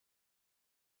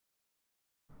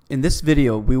In this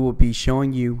video, we will be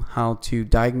showing you how to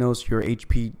diagnose your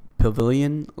HP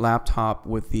Pavilion laptop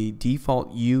with the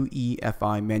default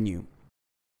UEFI menu.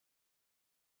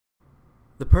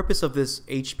 The purpose of this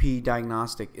HP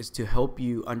Diagnostic is to help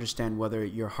you understand whether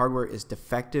your hardware is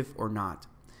defective or not.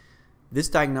 This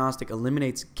diagnostic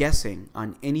eliminates guessing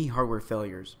on any hardware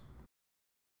failures.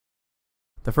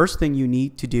 The first thing you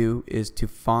need to do is to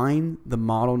find the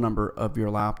model number of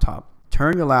your laptop.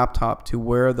 Turn your laptop to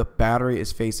where the battery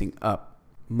is facing up.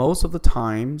 Most of the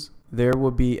times, there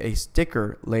will be a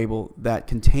sticker label that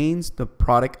contains the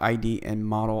product ID and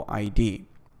model ID.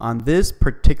 On this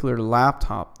particular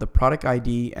laptop, the product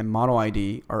ID and model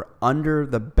ID are under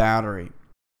the battery.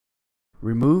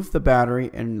 Remove the battery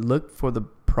and look for the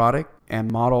product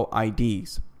and model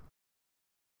IDs.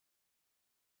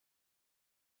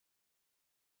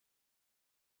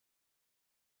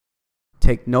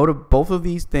 Take note of both of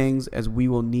these things as we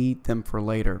will need them for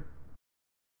later.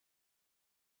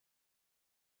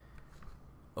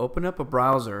 Open up a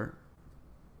browser,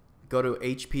 go to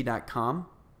hp.com,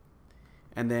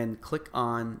 and then click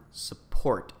on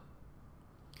Support.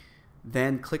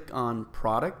 Then click on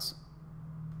Products.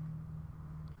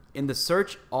 In the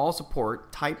search All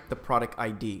Support, type the product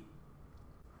ID.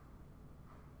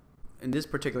 In this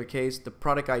particular case, the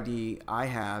product ID I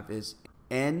have is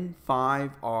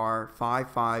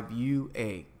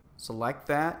N5R55UA. Select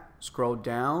that, scroll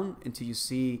down until you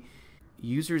see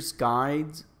User's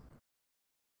Guides.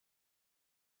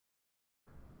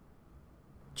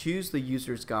 Choose the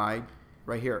User's Guide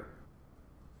right here.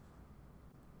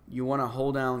 You want to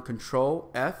hold down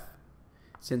Control F.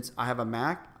 Since I have a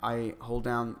Mac, I hold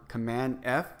down Command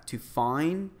F to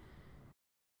find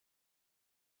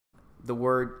the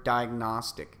word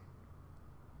diagnostic.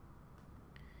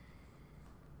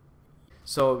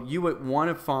 So you would want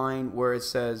to find where it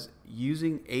says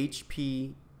using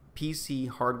HP PC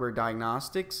hardware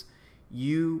diagnostics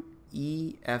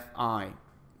UEFI.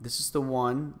 This is the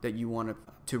one that you want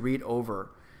to read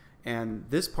over. And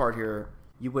this part here,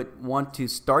 you would want to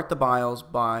start the BIOS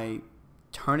by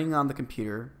turning on the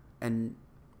computer and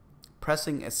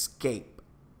pressing escape.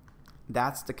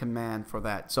 That's the command for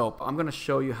that. So I'm going to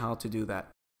show you how to do that.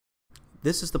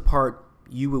 This is the part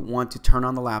you would want to turn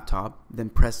on the laptop, then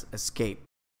press escape.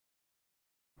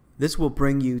 This will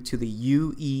bring you to the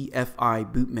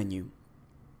UEFI boot menu.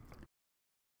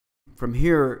 From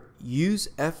here, use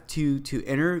F2 to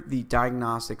enter the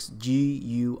Diagnostics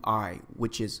GUI,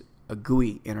 which is a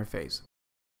GUI interface.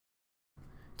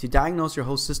 To diagnose your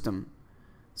whole system,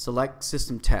 select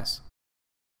System Test.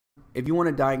 If you want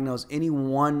to diagnose any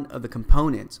one of the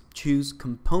components, choose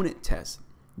Component Test.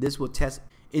 This will test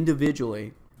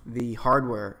individually the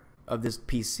hardware of this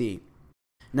PC.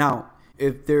 Now,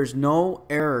 if there's no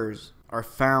errors are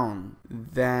found,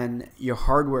 then your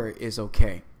hardware is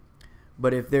okay.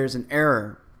 But if there's an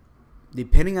error,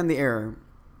 depending on the error,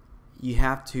 you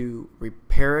have to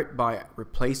repair it by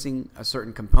replacing a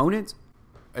certain component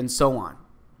and so on.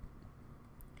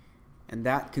 And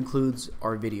that concludes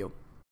our video.